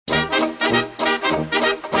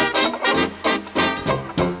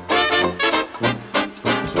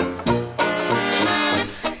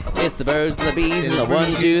birds and the bees and the 1,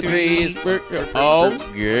 2, 3s. Oh,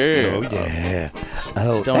 yeah. Oh, yeah.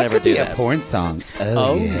 Oh, Don't that ever could do be that. a porn song.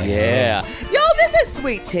 Oh, yeah. Yo, this is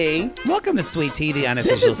Sweet Tea. Welcome to Sweet Tea, the This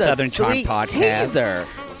unofficial is a Southern Charm sweet podcast. teaser.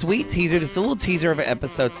 Sweet teaser. Just a little teaser of an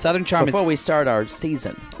episode. Southern Charm Before we start our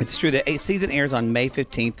season. It's true. The season airs on May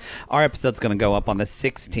 15th. Our episode's going to go up on the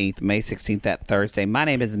 16th, May 16th, that Thursday. My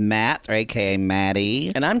name is Matt, or a.k.a.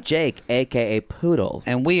 Maddie. And I'm Jake, a.k.a. Poodle.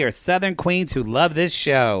 And we are Southern Queens who love this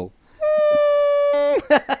show.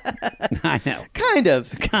 I know. Kind of.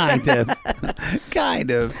 Kind of. Kind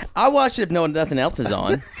of. I watch it if nothing else is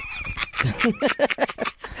on.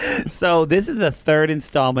 So this is the third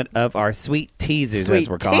installment of our sweet teasers, Sweet as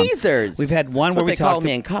we're calling. teasers. We've had one That's where what we they called talked.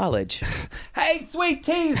 me in college. Hey, sweet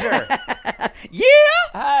teaser. Yeah,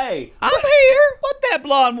 Hey, I'm here. put that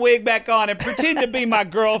blonde wig back on and pretend to be my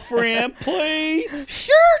girlfriend, please.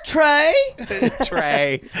 Sure, Trey.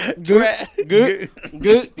 Trey. Good.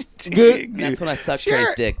 That's when I suck Sure.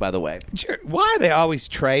 Trey's dick, by the way. Sure. Why are they always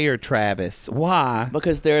Trey or Travis? Why?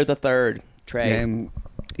 Because they're the third. Trey.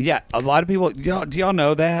 Yeah, a lot of people. Do y'all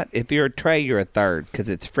know that? If you're a Trey, you're a third because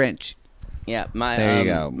it's French. Yeah, There you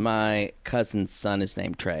go. my cousin's son is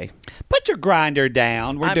named Trey. Put your grinder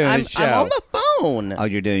down. We're doing a show. I'm on the phone. Oh,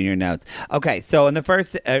 you're doing your notes. Okay, so in the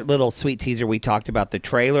first little sweet teaser, we talked about the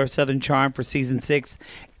trailer of Southern Charm for season 6.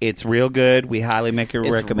 It's real good. We highly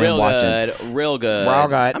recommend real watching. good, real good. Real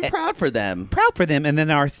good. I'm proud for them. Proud for them. And then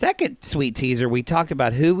our second sweet teaser, we talked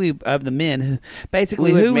about of the men who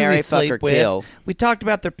basically We would who marry, we fuck, sleep or with. kill. We talked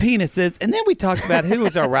about their penises, and then we talked about who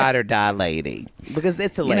was our ride or die lady. Because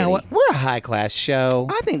it's a You lady. know what? We're a high class show.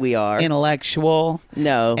 I think we are. Intellectual.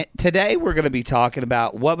 No. And today we're going to be talking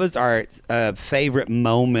about what was our favorite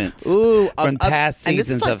moments Ooh, from past and this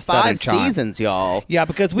seasons is like of Southern 5 Charm. seasons, y'all. Yeah,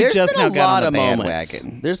 because we There's just been now a got lot on the of moments.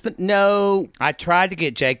 bandwagon. There's been no. I tried to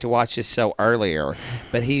get Jake to watch this show earlier,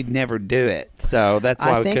 but he'd never do it. So that's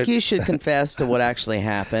why I we think could. you should confess to what actually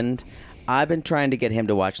happened. I've been trying to get him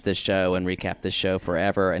to watch this show and recap this show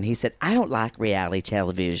forever, and he said, "I don't like reality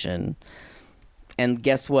television." And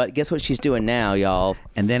guess what? Guess what she's doing now, y'all?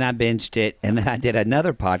 And then I binged it, and then I did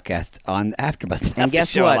another podcast on AfterBuzz. about And the guess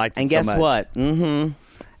show. I what? liked it And so guess much. what? Mm-hmm.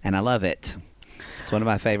 And I love it. It's one of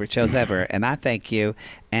my favorite shows ever, and I thank you.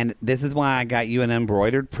 And this is why I got you an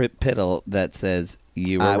embroidered piddle that says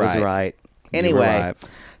you were I was right. right. You were Anyway, right.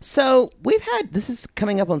 so we've had this is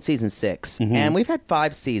coming up on season 6, Mm-hmm. and we've had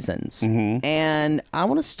 5 seasons. And I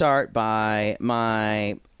want to start by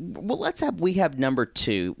my. Well, we have number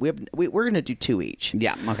 2. We're going to do 2 each.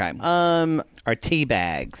 Yeah. Okay. Our tea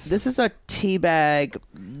bags. This is a tea bag.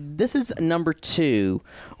 This is number 2,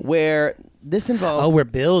 where this involves. Oh, we're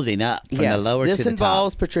building up from yes, the lower this to the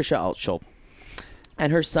involves Patricia Altschul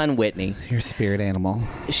and her son Whitney. top. Your spirit animal.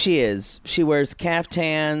 She is. She wears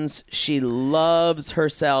caftans. She loves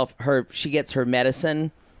herself. She gets her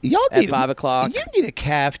medicine. Y'all At need 5 o'clock. You need a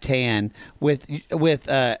caftan with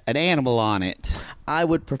an animal on it. I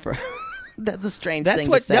would prefer. That's a strange That's thing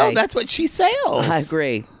what. to say. No, that's what she sells. I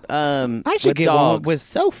agree. I should with get dogs. one with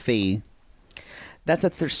Sophie. That's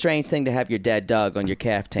a strange thing to have your dead dog on your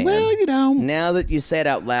caftan. Well, you know, Now that you say it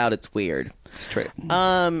out loud, it's weird. it's true.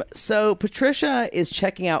 So Patricia is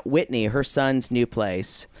checking out Whitney, her son's new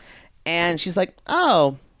place, and she's like,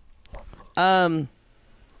 "Oh,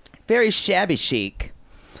 very shabby chic."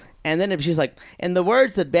 And then she's like, in the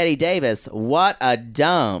words of Betty Davis, "What a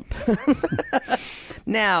dump."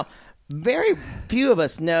 Now, very few of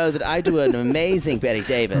us know that I do an amazing Betty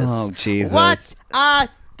Davis. Oh, Jesus. What a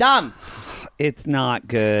dump. It's not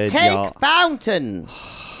good, Take y'all. fountain.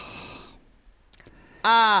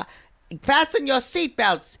 Fasten your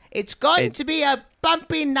seatbelts. It's going to be a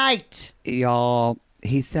bumpy night. Y'all,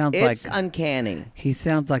 he sounds It's like uncanny. he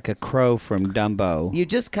sounds like a crow from Dumbo. You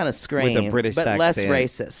just kind of scream, With a British but less accent.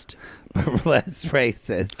 racist. Less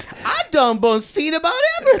racist. I Dumbo's seen about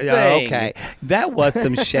everything. Yeah, okay, that was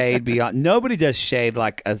some shade beyond. Nobody does shade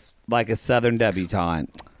like a Southern debutante.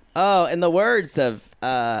 Oh, in the words of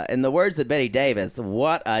Betty Davis,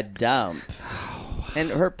 what a dump. And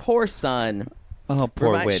her poor son. Oh,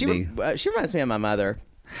 poor Whitney. She reminds me of my mother.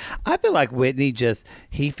 I feel like Whitney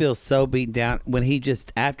he feels so beaten down when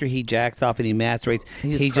after he jacks off and he masturbates,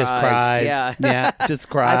 he just cries. Yeah. Just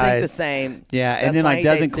cries. I think the same. Yeah, That's and then why like he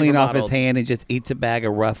doesn't dates clean off his supermodels. hand and just eats a bag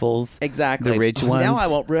of Ruffles. Exactly. The ridge ones. Now I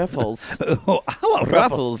want Ruffles. Oh, I want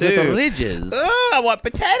Ruffles with the too. ridges. Oh, I want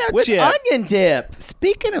potato With chip. onion dip.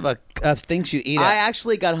 Speaking of things you eat, I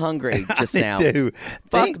actually got hungry just now. too.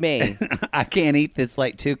 Fuck me. I can't eat this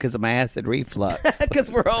late too because of my acid reflux. Because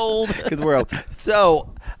we're old. Because we're old. So,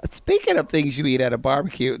 speaking of things you eat at a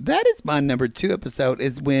barbecue, that is my number 2 episode.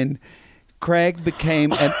 Is when Craig became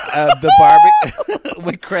the barbecue.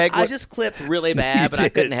 When Craig, I just clipped really bad, but I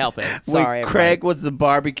couldn't help it. Sorry, when Craig was the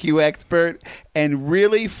barbecue expert and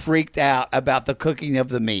really freaked out about the cooking of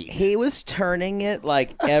the meat. He was turning it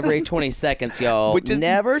like every 20 seconds, y'all. Which is-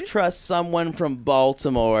 Never trust someone from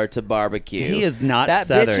Baltimore to barbecue. He is not that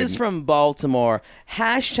Southern. bitch is from Baltimore.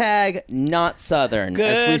 Hashtag not Southern,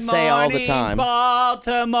 Good as we say all the morning, time.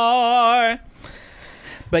 Baltimore.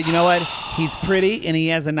 But you know what? He's pretty and he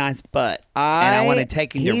has a nice butt. And I want to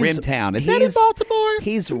take him to he's- Rimtown. Is that in he's- Baltimore?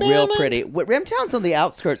 He's real Maryland? pretty. Rimtown's on the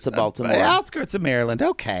outskirts of Baltimore. Outskirts of Maryland.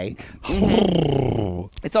 Okay.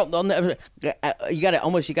 It's on the. You got it.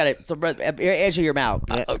 It's on the edge of your mouth.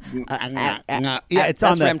 Yeah, it's That's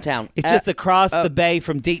on the Rimtown. It's just across the bay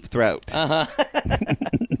from Deep Throat. Uh-huh.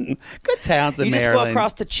 Good towns in You just Maryland. go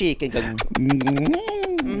across the cheek and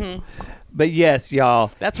go. But yes,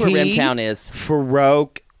 y'all. That's where he Rimtown is.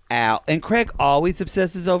 Broke out, and Craig always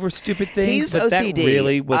obsesses over stupid things. He's but OCD. That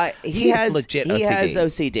really was. He he's has legit he OCD. has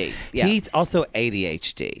OCD. Yeah, He's also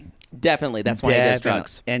ADHD. definitely. That's why he does Definitely.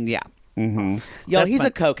 drugs. And yeah. Mm-hmm. Yo, That's he's my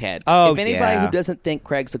a cokehead. Oh, if anybody yeah. who doesn't think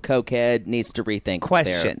Craig's a cokehead needs to rethink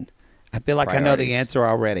question. I feel like I know the priorities. answer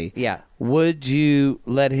already. Yeah. Would you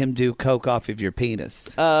let him do coke off of your penis?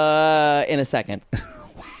 In a second.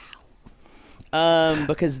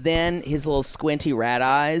 Because then his little squinty rat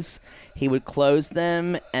eyes, he would close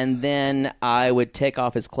them, and then I would take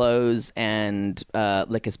off his clothes and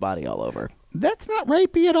lick his body all over. That's not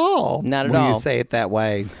rapey at all. Not at when all. you say it that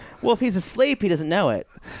way. Well, if he's asleep, he doesn't know it.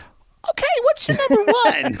 Okay, what's your number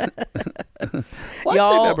one? What's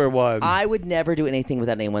Y'all, your number one? I would never do anything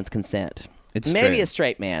without anyone's consent. It's Maybe true. a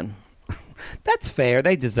straight man. That's fair.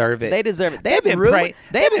 They deserve it. They deserve it. They've been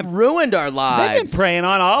They've ruined our lives. They've been preying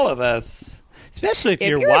on all of us, especially if, If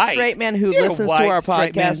you're you're white. a straight man who If you're a listens white to our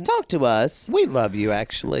straight man, podcast, talk to us. we love you.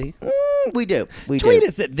 Actually, We do. We tweet do.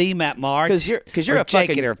 us at the Matt March Because you're or a Jake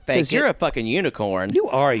fucking it or fake you're it. a fucking unicorn. You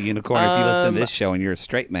are a unicorn if you listen to this show and you're a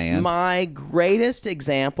straight man. My greatest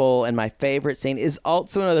example and my favorite scene is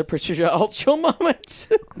also another Patricia Altschul moment.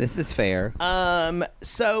 This is fair.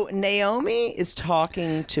 So Naomi is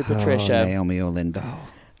talking to Oh, Patricia. Naomi Olindo.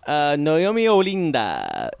 Naomi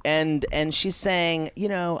Olinda, and she's saying,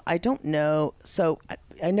 I don't know. So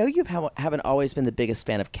I know you haven't always been the biggest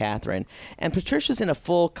fan of Catherine, and Patricia's in a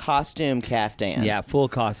full costume caftan. Yeah, full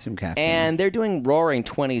costume captain. And they're doing Roaring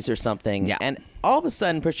Twenties or something. Yeah. And all of a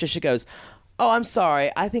sudden, Patricia goes, "Oh, I'm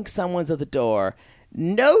sorry. I think someone's at the door."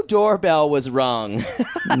 No doorbell was rung.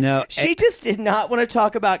 No, She just did not want to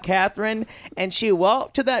talk about Catherine, and she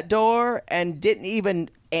walked to that door and didn't even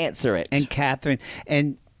answer it. and Catherine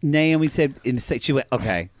and Naomi said, she went,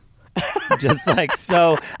 okay. Just like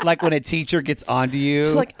so, like when a teacher gets onto you.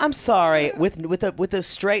 She's like, "I'm sorry," with a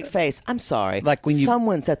straight face. "I'm sorry." Like when you-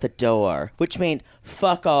 someone's at the door, which means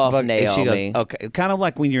fuck off, Look, and Naomi. she goes, okay. Kind of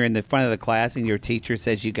like when you're in the front of the class and your teacher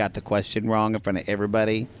says you got the question wrong in front of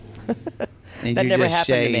everybody. And That you're never just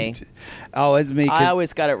happened to me. shaved. Oh, it's me. 'Cause I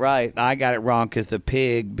always got it right. I got it wrong because the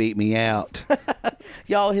pig beat me out.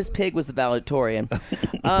 Y'all, his pig was the valedictorian.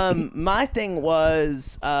 My thing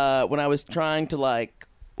was when I was trying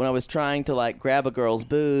to grab a girl's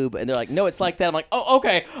boob, and they're like, "No, it's like that." I'm like, "Oh,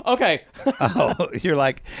 okay." Oh, you're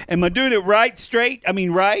like, am I doing it right, straight? I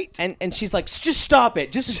mean, right? And she's like, "Just stop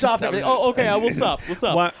it. Just stop it." "Oh, okay. I will stop. We'll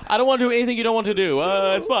stop. Why- I don't want to do anything you don't want to do.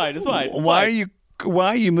 It's fine. It's fine. It's fine." Why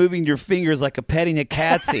are you moving your fingers like a petting a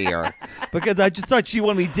cat's ear? Because I just thought you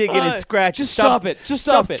wanted me digging and scratching. just stop it. Just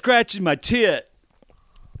stop it. scratching my tit.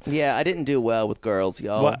 Yeah, I didn't do well with girls,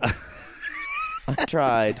 y'all. What? I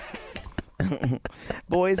tried.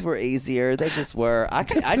 Boys were easier. They just were. I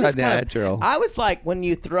just not kind natural. of. I was like when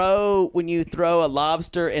you throw a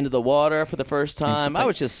lobster into the water for the first time. I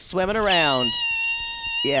was just swimming around.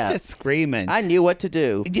 Yeah, Just screaming. I knew what to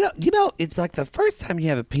do. You know, it's like the first time you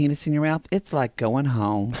have a penis in your mouth, it's like going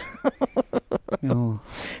home. Oh.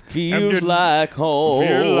 Feels like home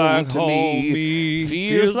Feel like to home, me. me.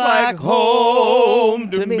 Feels like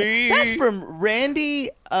home to me. That's from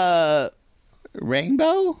Randy.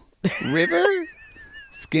 Rainbow? River?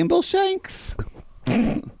 Skimbleshanks?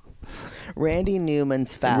 Randy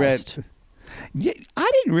Newman's Faust. Yeah, I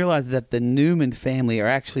didn't realize that the Newman family are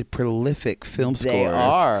actually prolific film scorers. They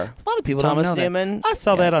are. A lot of people Thomas don't know Newman. that. I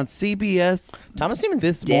saw that on CBS. Thomas Newman's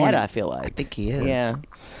this dead, morning. I feel like. I think he is. Yeah.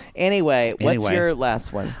 Anyway, what's Anyway. your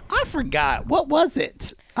last one? I forgot. What was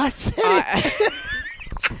it? I said it.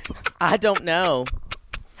 I don't know.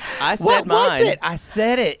 I said What mine. was it? I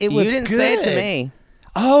said it. It was You didn't say it to good. me.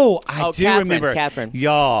 Oh, I Oh, do Catherine, remember. Catherine.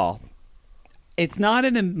 Y'all. It's not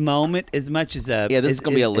in a moment as much as a Yeah, this is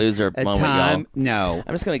gonna be a loser moment, time. y'all. No,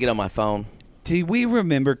 I'm just going to get on my phone. Do we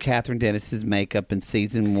remember Catherine Dennis's makeup in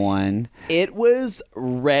season 1? It was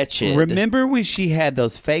wretched. Remember when she had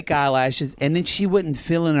those fake eyelashes and then she wouldn't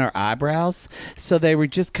fill in her eyebrows? So they were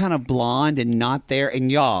just kind of blonde and not there.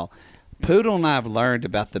 And y'all, Poodle and I have learned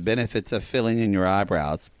about the benefits of filling in your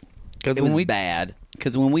eyebrows. It was bad.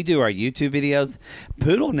 Because when we do our YouTube videos,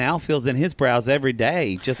 Poodle now fills in his brows every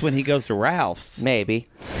day just when he goes to Ralph's. Maybe.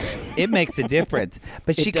 It makes a difference.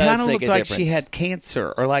 But It she does kind of make looked a like difference. she had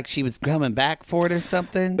cancer or like she was coming back for it or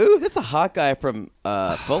something. Ooh, that's a hot guy from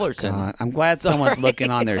Fullerton. God, I'm glad someone's looking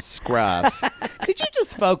on their scruff. Could you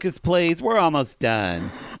just focus, please? We're almost done.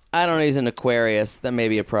 I don't know. He's an Aquarius. That may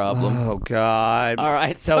be a problem. Oh, God. All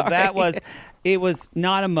right, So sorry. it was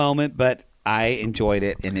not a moment, but I enjoyed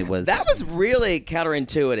it, and it was... That was really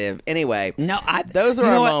counterintuitive. Anyway, No, those are you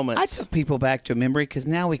know our what? moments. I took people back to memory because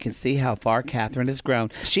now we can see how far Catherine has grown.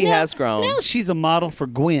 She has grown. Now she's a model for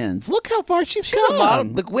Gwen's. Look how far she's She's a come. model.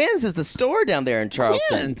 The Gwynn's is the store down there in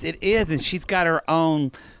Charleston. Gwen's, it is, and she's got her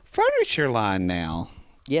own furniture line now.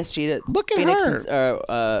 Yes, she did. Look at Phoenix her.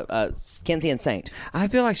 And, Kinsey and Saint. I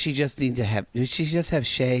feel like she just needs to have. She just have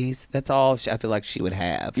shays. That's all I feel like she would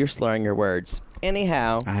have. You're slurring your words.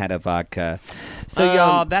 Anyhow, I had a vodka. So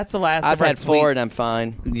y'all, that's the last. I've of our had sweet- 4 and I'm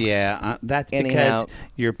fine. Yeah, that's Anyhow. because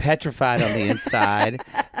you're petrified on the inside,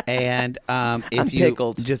 and if I'm you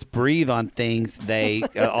pickled. just breathe on things, they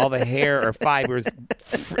all the hair or fibers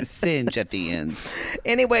singe at the ends.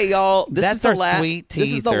 Anyway, y'all, this That's is the our sweet This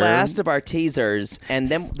is the teaser. last of our teasers, and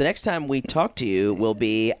then the next time we talk to you will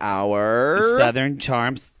be our Southern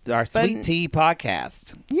Charms, our Sweet Tea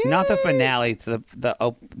podcast. Not the finale; it's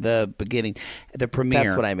the beginning, the premiere.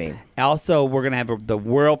 That's what I mean. Also, we're gonna have the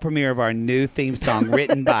world premiere of our new theme song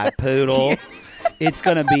written by Poodle. It's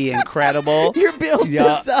gonna be incredible. You're building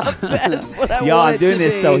Y'all- this up. That's what I Y'all, want I'm it doing to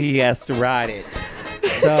this be. so he has to write it.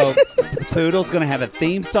 So, Poodle's gonna have a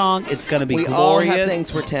theme song. It's gonna be We all glorious. have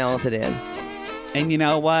things we're talented in. And you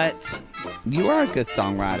know what? You are a good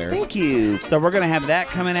songwriter. Thank you. So we're going to have that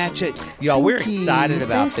coming at you. Y'all, we're Thank you. excited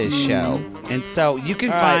about Thank this you. show. And so you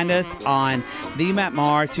can All right. find us on the Matt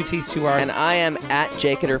Maher, 2 T's, 2 R's, And I am at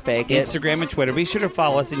Jake It or Fake It. Instagram and Twitter. Be sure to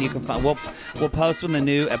follow us, and you can find. We'll post when the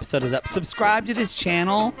new episode is up. Subscribe to this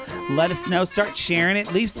channel. Let us know. Start sharing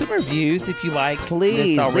it. Leave some reviews if you like.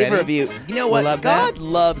 Please this already. leave a review. You know We what? love that. God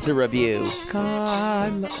loves a review.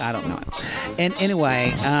 God, I don't know. And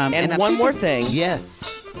anyway, and I one think more thing. Yes,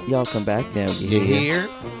 Y'all come back now. you hear?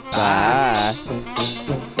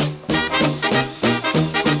 Bye.